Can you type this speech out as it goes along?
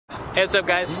Hey, what's up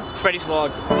guys? Freddy's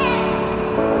vlog.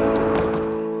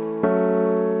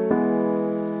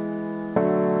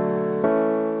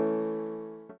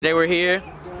 Today we're here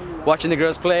watching the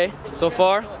girls play. So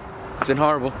far, it's been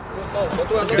horrible.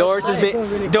 Doris has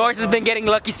been getting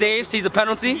lucky saves. Sees the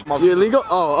penalty. You illegal?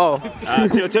 Oh.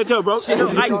 Chill, bro. Ice.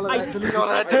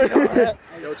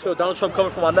 Yo, chill. Donald Trump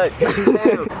coming from my neck.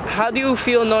 How do you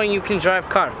feel knowing you can drive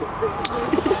car?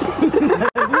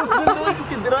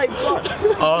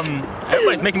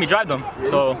 Everybody's making me drive them.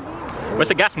 So, where's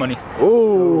the gas money?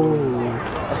 Ooh.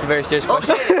 That's a very serious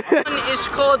question. One is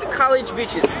called College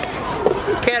Bitches.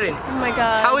 Karen. Oh my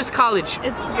god. How is college?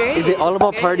 It's great. Is it all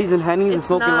about parties and hanging and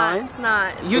smoking lines? It's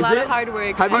not. It's You a lot did? of hard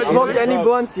work. Have you smoked any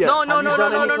blunts yet? No.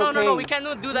 We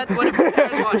cannot do that. What if we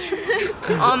can't watch?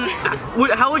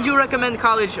 How would you recommend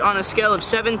college on a scale of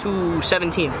 7 to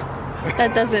 17?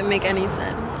 That doesn't make any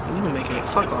sense. You don't make it.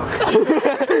 Fuck off.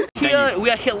 Here we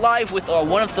are here live with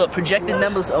one of the projected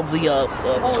members of the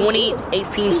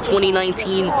 2018 to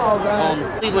 2019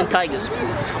 Cleveland Tigers.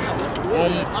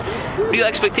 What are your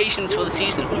expectations for the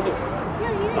season?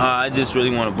 I just really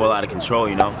want to ball out of control,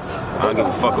 you know? I don't give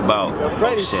a fuck about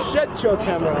shit. Shut your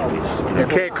camera off. You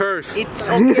can't curse. It's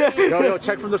okay. Yo,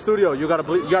 check from the studio. You gotta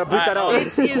bleep that out.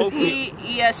 This is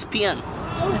ESPN.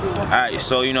 Alright,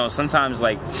 so you know, sometimes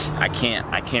like I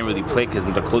can't really play because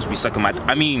the coach be sucking my.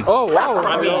 I mean. Oh wow.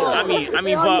 I mean, you gotta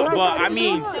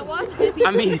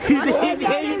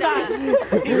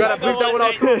bleep that one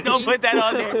out too. Don't put that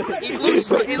on there. It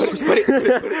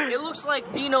looks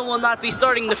like Dino will not be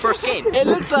starting the first game. It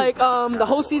looks like the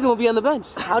whole season will be on the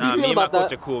bench. How do you feel about that?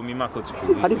 Me and my coach are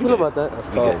cool. How do you feel about that? That's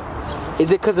cool.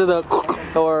 Is it because of the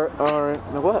or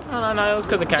what? No, it was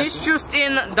because of cash. This just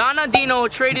in, Donna Dino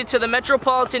traded to the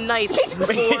Metropolitan Knights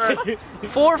for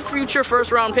 4 future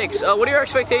first-round picks. What are your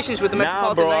expectations with the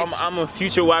Metropolitan Knights? I'm a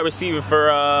future wide receiver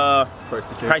for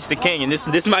Christ the King, and this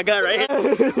is my guy right here.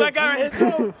 This is my guy right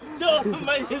here. This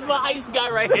is my ice guy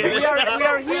right here.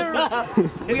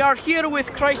 We are here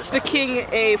with Christ the King,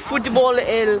 a football,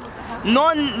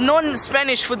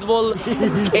 non-Spanish football,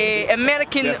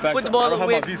 American football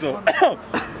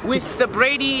with the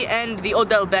Brady and the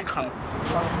Odell Beckham.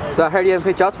 So I heard you haven't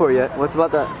paid child support yet. What's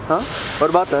about that? Huh? What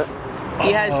about that?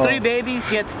 He has 3 babies.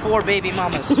 He had 4 baby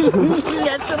mamas. He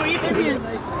had 3 babies.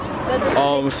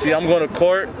 See, I'm going to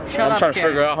court. I'm trying to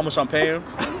figure out how much I'm paying.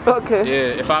 Okay.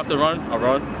 Yeah, if I have to run, I'll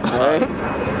run. Alright.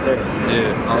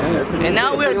 Yeah. And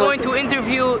now we're going to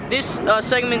interview. This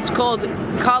segment's called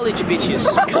College Bitches.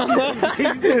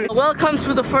 Welcome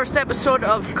to the first episode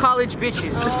of College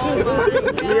Bitches.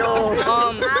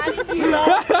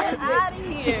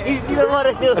 Out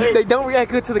of here. They don't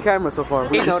react good to the camera so far.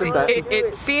 We noticed that.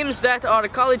 It seems that our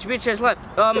college bitch has left.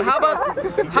 How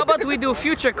about we do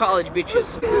future college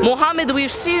bitches? Mohammed,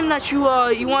 we've seen that you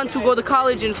want to go to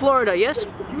college in Florida, yes?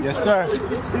 Yes, sir.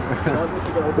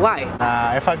 Why?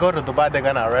 If I go to Dubai, they're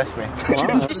gonna arrest me.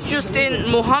 This just in,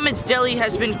 Mohammed's deli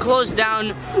has been closed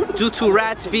down due to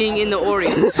rats being in the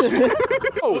Oreos.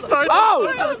 Don't start.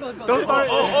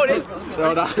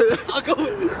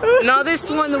 Now this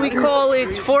one we call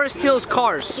it Forest Hills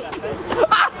Cars.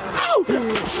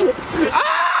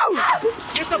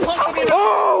 You're supposed to be.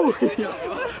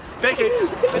 Thank you.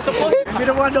 You're supposed to. We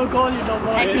don't want no goal, you don't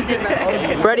want. And he did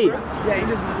rescue. Freddie,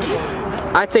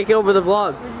 I take over the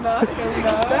vlog.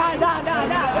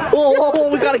 Whoa,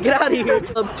 we gotta get out of here.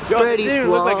 Freddy's vlog.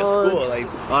 Look like a school, like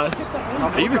honestly.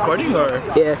 Are you recording or?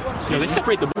 Yeah. No, they just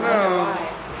break the.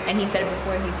 And he said it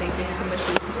before, he's like, there's too much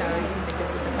police brutality. He's like,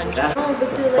 this is a country.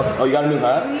 Oh, you got a new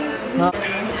hat?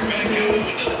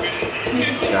 You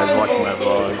guys watching my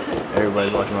vlogs.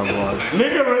 Everybody's watching my vlogs.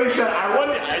 Nigga really said, I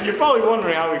wonder, and you're probably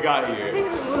wondering how we got here.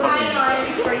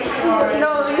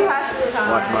 No, you have to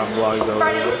Watch my vlogs over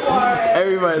here.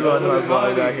 Everybody's watching my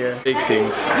vlogs out here. Big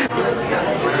things.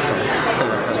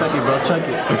 Chuck it, bro, chuck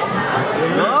it.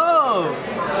 No,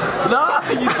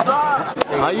 you saw.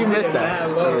 How you missed that?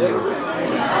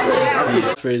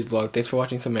 That's Freddy's vlog. Thanks for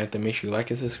watching Samantha. Make sure you like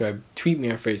and subscribe. Tweet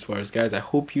me on Suarez. Guys, I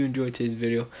hope you enjoyed today's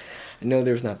video. I know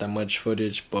there's not that much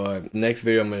footage, but next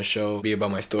video I'm going to show will be about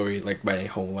my story, like my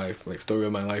whole life, like story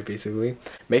of my life basically.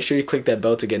 Make sure you click that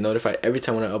bell to get notified every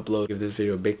time when I upload. Give this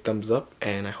video a big thumbs up,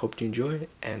 and I hope you enjoy it.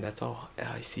 And that's all.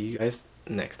 I see you guys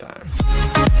next time.